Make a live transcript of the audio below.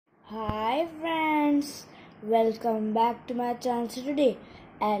Hi friends, welcome back to my channel. Today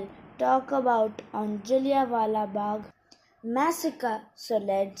I'll talk about on Jallianwala Bagh Massacre. So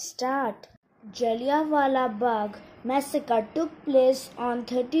let's start. Jallianwala Bagh Massacre took place on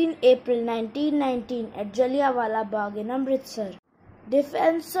 13 April 1919 at Jallianwala Bagh in Amritsar.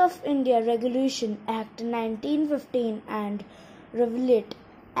 Defense of India Regulation Act 1915 and Revolt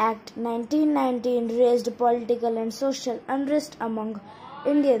Act 1919 raised political and social unrest among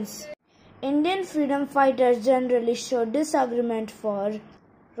Indians. Indian freedom fighters generally showed disagreement for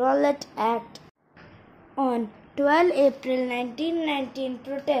Revolt Act. On 12 April 1919,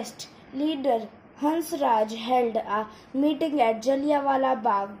 protest leader Hansraj held a meeting at Jallianwala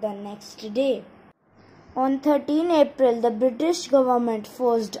Bagh the next day. On 13 April, the British government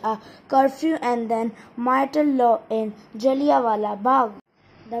forced a curfew and then martial law in Jallianwala Bagh.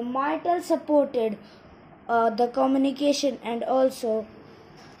 The martial supported the communication and also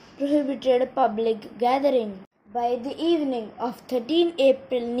prohibited public gathering. By the evening of 13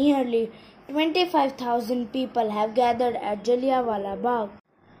 April, nearly 25,000 people have gathered at Jallianwala Bagh.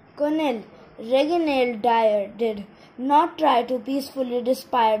 Colonel Reginald Dyer did not try to peacefully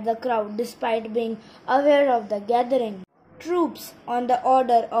disperse the crowd despite being aware of the gathering. Troops, on the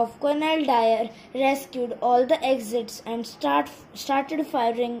order of Colonel Dyer, rescued all the exits and started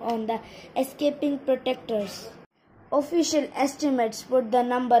firing on the escaping protesters. Official estimates put the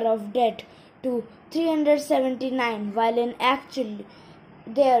number of dead to 379, while in actuality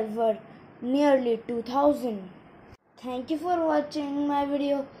there were nearly 2,000. Thank you for watching my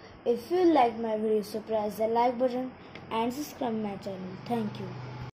video. If you like my video, so press the like button and subscribe my channel. Thank you.